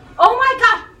 Oh my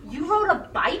God, you rode a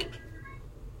bike?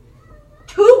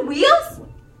 2 wheels?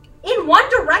 In one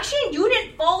direction? You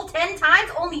didn't fall 10 times,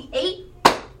 only 8?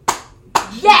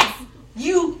 Yes!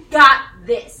 You got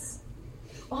this.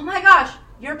 Oh my gosh,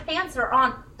 your pants are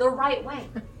on the right way.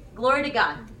 Glory to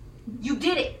God. You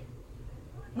did it.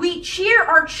 We cheer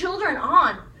our children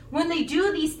on when they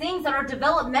do these things that are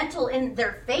developmental in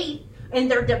their faith, in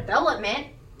their development.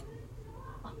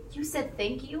 Oh, you said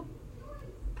thank you?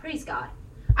 Praise God.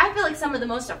 I feel like some of the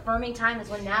most affirming time is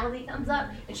when Natalie comes up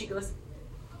and she goes,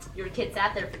 your kid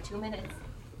sat there for 2 minutes.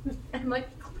 I'm like,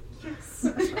 yes.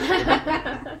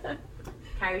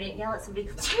 Kyrie didn't yell at somebody.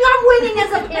 I'm winning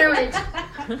as a parent.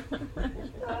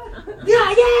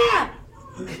 Yeah.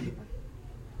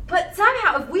 But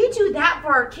somehow, if we do that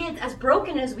for our kids, as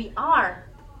broken as we are,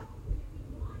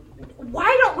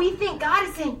 why don't we think God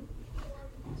is saying,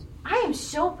 I am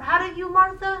so proud of you,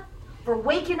 Martha, for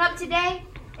waking up today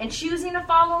and choosing to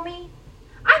follow me.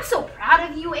 I'm so proud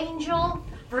of you, Angel,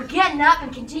 for getting up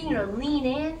and continuing to lean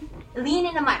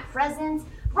into my presence.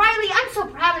 Riley, I'm so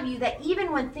proud of you that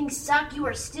even when things suck, you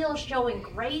are still showing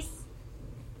grace.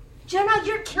 Jenna,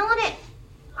 you're killing it.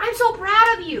 I'm so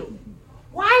proud of you.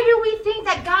 Why do we think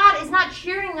that God is not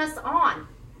cheering us on?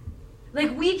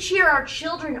 Like we cheer our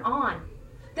children on.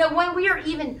 That when we are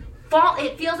even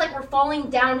it feels like we're falling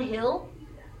downhill.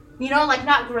 You know, like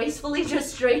not gracefully,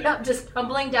 just straight up, just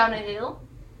tumbling down a hill.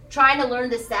 Trying to learn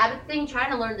this Sabbath thing,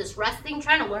 trying to learn this rest thing,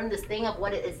 trying to learn this thing of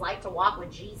what it is like to walk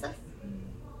with Jesus.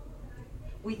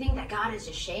 We think that God is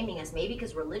just shaming us, maybe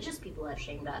because religious people have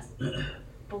shamed us.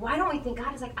 But why don't we think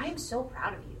God is like, I am so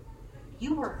proud of you.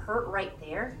 You were hurt right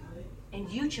there, and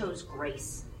you chose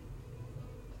grace.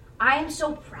 I am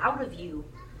so proud of you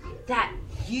that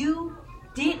you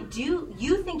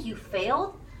think you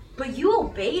failed, but you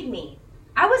obeyed me.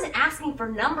 I wasn't asking for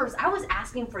numbers. I was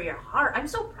asking for your heart. I'm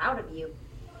so proud of you.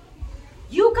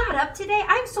 You got up today.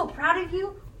 I'm so proud of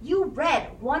you. You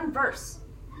read 1 verse.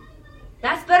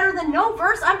 That's better than no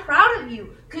verse. I'm proud of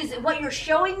you because what you're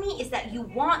showing me is that you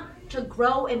want to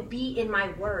grow and be in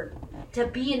my word, to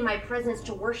be in my presence,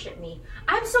 to worship me.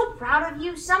 I'm so proud of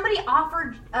you. Somebody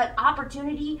offered an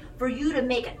opportunity for you to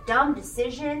make a dumb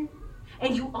decision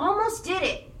and you almost did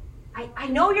it. I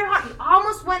know your heart. You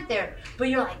almost went there, but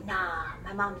you're like, nah,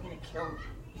 my mom's going to kill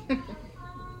me.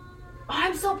 Oh,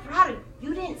 I'm so proud of you.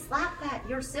 You didn't slap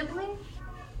your sibling.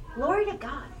 Glory to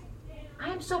God. I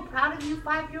am so proud of you,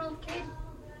 5-year-old kid.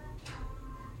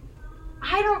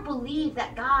 I don't believe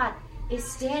that God is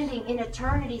standing in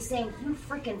eternity saying, you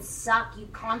freaking suck. You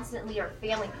constantly are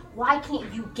failing. Why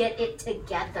can't you get it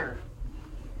together?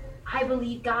 I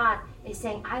believe God is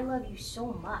saying, I love you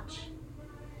so much.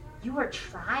 You are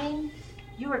trying.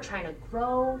 You are trying to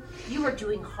grow. You are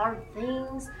doing hard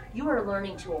things. You are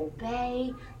learning to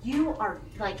obey. You are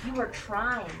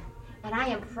trying. And I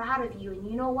am proud of you. And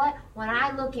you know what? When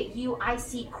I look at you, I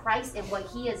see Christ and what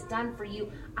he has done for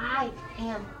you. I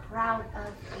am proud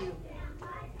of you.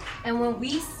 And when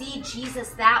we see Jesus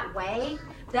that way,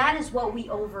 that is what we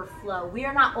overflow. We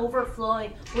are not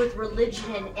overflowing with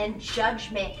religion and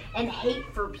judgment and hate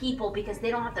for people because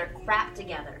they don't have their crap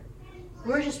together.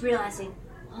 We're just realizing,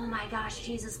 oh my gosh,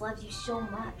 Jesus loves you so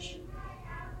much.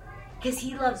 Because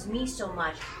he loves me so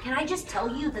much. Can I just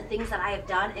tell you the things that I have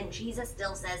done and Jesus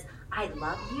still says, I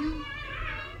love you?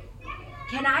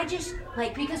 Can I just,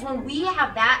 because when we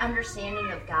have that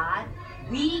understanding of God,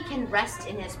 we can rest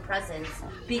in his presence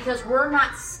because we're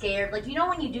not scared.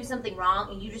 When you do something wrong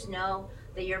and you just know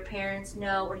that your parents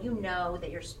know, or you know that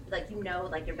your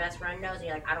best friend knows, and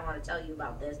you're like, I don't want to tell you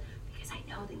about this because I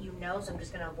know that you know, so I'm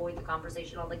just going to avoid the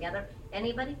conversation altogether.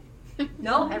 Anybody?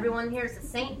 No? Everyone here is the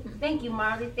same? Thank you,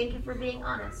 Marley. Thank you for being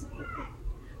honest.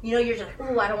 You're just,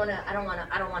 ooh, I don't want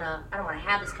to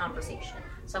have this conversation.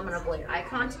 So I'm going to avoid eye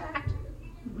contact.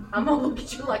 I'm going to look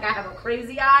at you like I have a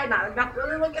crazy eye, not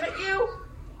really looking at you.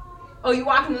 Oh, you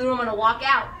walk in the room, I'm going to walk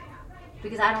out.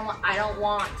 Because I don't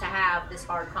want to have this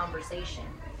hard conversation.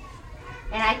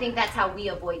 And I think that's how we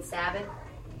avoid Sabbath.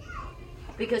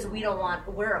 Because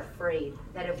we're afraid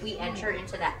that if we enter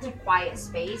into that quiet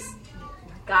space,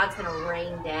 God's going to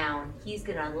rain down. He's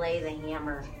going to lay the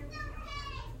hammer.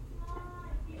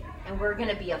 And we're going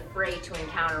to be afraid to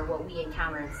encounter what we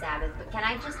encounter in Sabbath. But can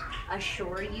I just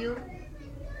assure you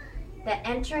that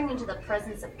entering into the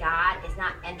presence of God is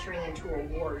not entering into a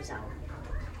war zone.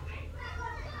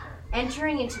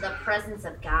 Entering into the presence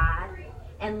of God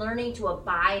and learning to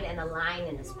abide and align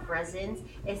in his presence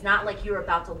is not like you're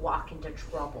about to walk into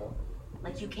trouble.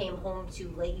 Like you came home too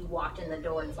late, you walked in the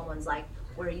door and someone's like,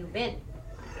 where you been?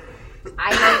 I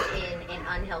lived in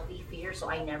unhealthy fear, so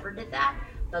I never did that.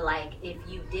 But if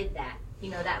you did that,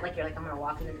 that you're like, I'm going to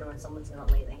walk in the door and someone's going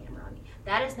to lay the hammer on me.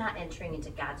 That is not entering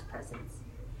into God's presence.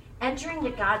 Entering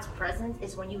into God's presence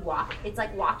is when you walk. It's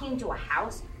like walking into a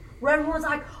house where everyone's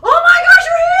like, oh my gosh,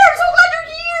 you're here! I'm so glad you're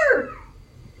here!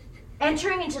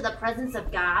 Entering into the presence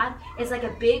of God is like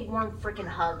a big, warm freaking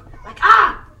hug.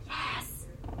 Yes!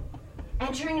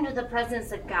 Entering into the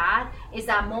presence of God is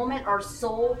that moment our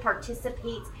soul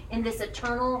participates in this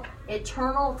eternal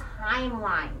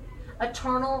timeline,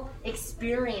 eternal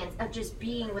experience of just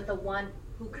being with the one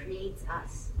who creates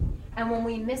us. And when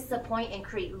we miss the point and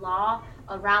create law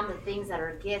around the things that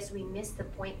are gifts, we miss the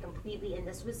point completely. And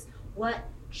this was what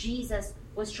Jesus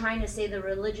was trying to say to the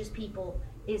religious people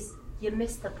is you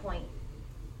missed the point.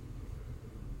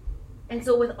 And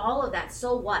so with all of that,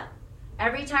 so what?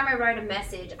 Every time I write a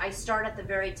message, I start at the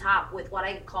very top with what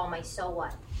I call my so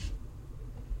what.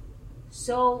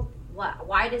 So what?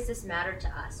 Why does this matter to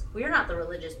us? We're not the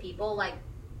religious people.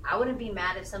 I wouldn't be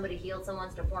mad if somebody healed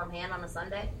someone's deformed hand on a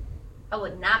Sunday. I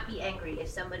would not be angry if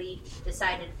somebody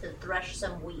decided to thresh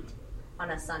some wheat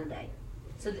on a Sunday.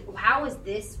 So how is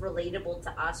this relatable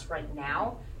to us right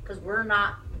now? Because we're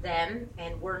not them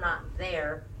and we're not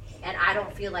there. And I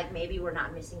don't feel like maybe we're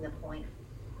not missing the point.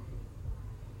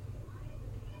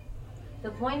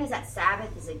 The point is that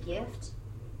Sabbath is a gift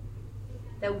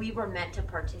that we were meant to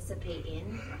participate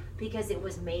in because it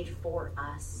was made for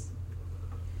us.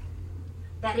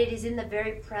 That it is in the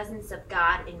very presence of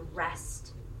God in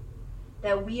rest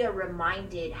that we are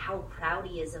reminded how proud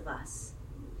he is of us,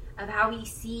 of how he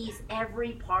sees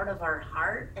every part of our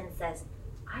heart and says,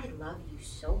 I love you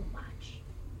so much.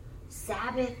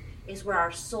 Sabbath is where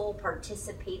our soul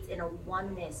participates in a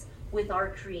oneness with our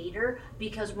Creator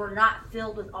because we're not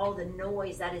filled with all the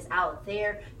noise that is out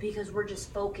there because we're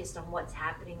just focused on what's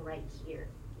happening right here.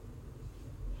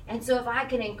 And so if I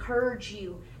can encourage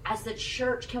you as the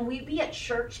church, can we be a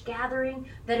church gathering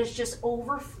that is just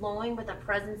overflowing with the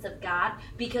presence of God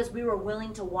because we were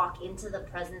willing to walk into the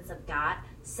presence of God,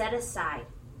 set aside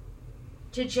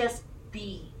to just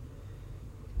be.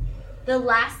 The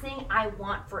last thing I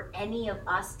want for any of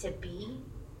us to be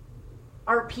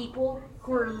are people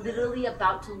who are literally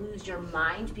about to lose your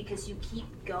mind because you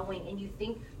keep going and you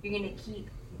think you're going to keep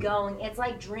going. It's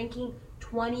like drinking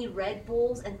 20 Red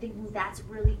Bulls and thinking that's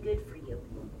really good for you.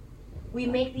 We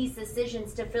make these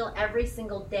decisions to fill every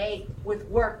single day with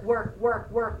work,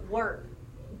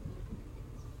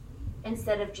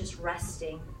 instead of just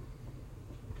resting.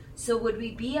 So would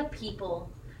we be a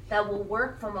people that will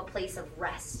work from a place of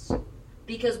rest?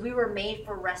 Because we were made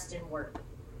for rest and work.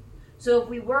 So if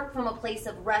we work from a place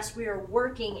of rest, we are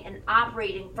working and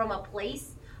operating from a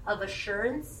place of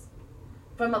assurance,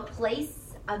 from a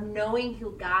place of knowing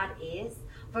who God is,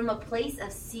 from a place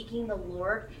of seeking the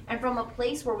Lord, and from a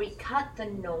place where we cut the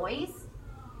noise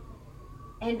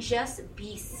and just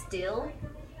be still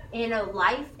in a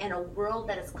life and a world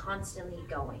that is constantly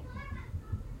going?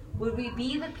 Would we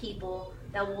be the people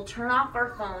that will turn off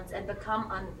our phones and become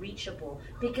unreachable?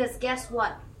 Because guess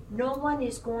what? No one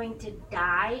is going to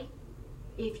die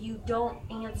if you don't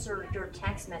answer your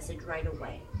text message right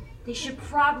away. They should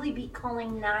probably be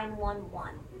calling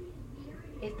 911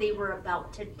 if they were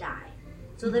about to die.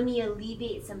 So let me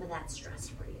alleviate some of that stress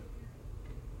for you.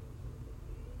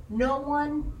 No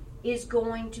one is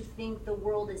going to think the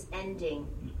world is ending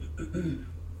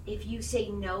if you say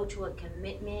no to a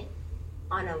commitment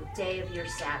on a day of your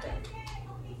Sabbath.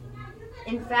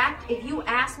 In fact, if you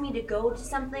ask me to go to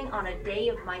something on a day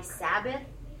of my Sabbath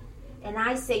and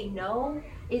I say no,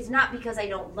 it's not because I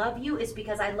don't love you, it's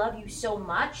because I love you so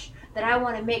much that I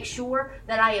want to make sure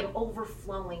that I am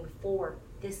overflowing for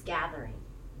this gathering.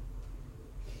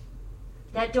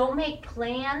 That don't make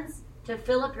plans to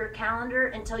fill up your calendar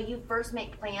until you first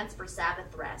make plans for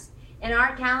Sabbath rest. In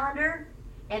our calendar,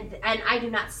 and I do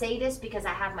not say this because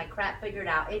I have my crap figured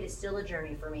out, it is still a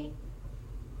journey for me.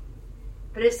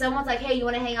 But if someone's like, hey, you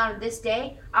want to hang out on this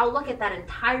day? I'll look at that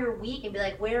entire week and be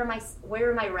like, where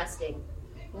am I resting?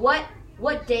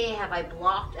 What day have I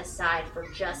blocked aside for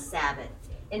just Sabbath?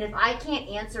 And if I can't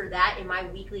answer that in my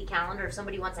weekly calendar, if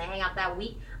somebody wants to hang out that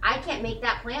week, I can't make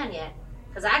that plan yet.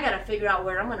 Because I got to figure out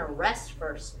where I'm going to rest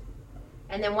first.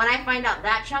 And then when I find out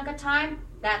that chunk of time,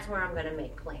 that's where I'm going to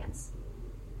make plans.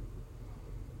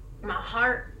 My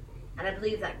heart, and I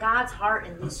believe that God's heart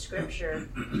in this scripture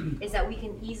is that we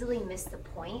can easily miss the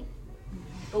point,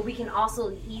 but we can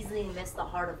also easily miss the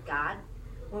heart of God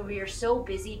when we are so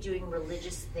busy doing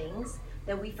religious things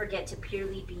that we forget to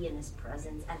purely be in his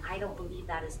presence. And I don't believe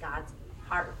that is God's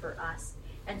heart for us.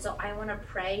 And so I want to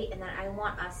pray, and then I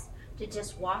want us to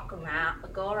just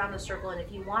go around the circle, and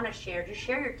if you want to share, just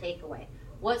share your takeaway.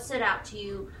 What stood out to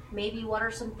you? Maybe what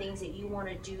are some things that you want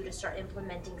to do to start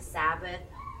implementing Sabbath?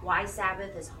 Why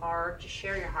Sabbath is hard? Just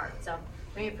share your heart. So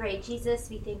let me pray. Jesus,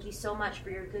 we thank you so much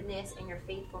for your goodness and your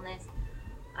faithfulness.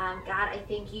 God, I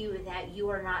thank you that you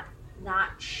are not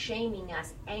shaming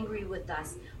us, angry with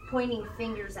us, pointing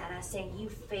fingers at us, saying you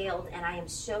failed and I am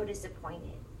so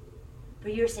disappointed.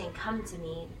 But you're saying, come to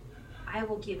me. I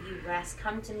will give you rest.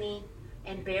 Come to me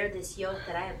and bear this yoke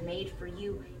that I have made for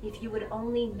you. If you would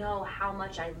only know how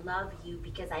much I love you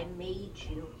because I made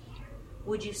you,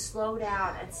 would you slow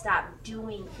down and stop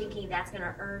thinking that's going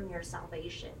to earn your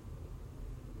salvation?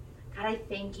 God, I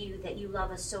thank you that you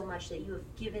love us so much that you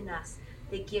have given us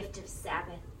the gift of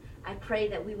Sabbath. I pray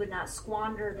that we would not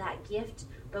squander that gift,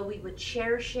 but we would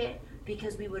cherish it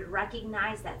because we would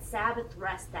recognize that Sabbath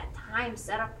rest, that time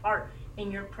set apart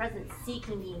in your presence,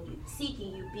 seeking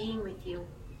you, being with you.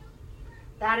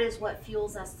 That is what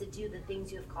fuels us to do the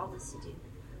things you have called us to do.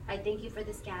 I thank you for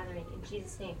this gathering. In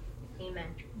Jesus' name,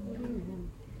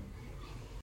 amen.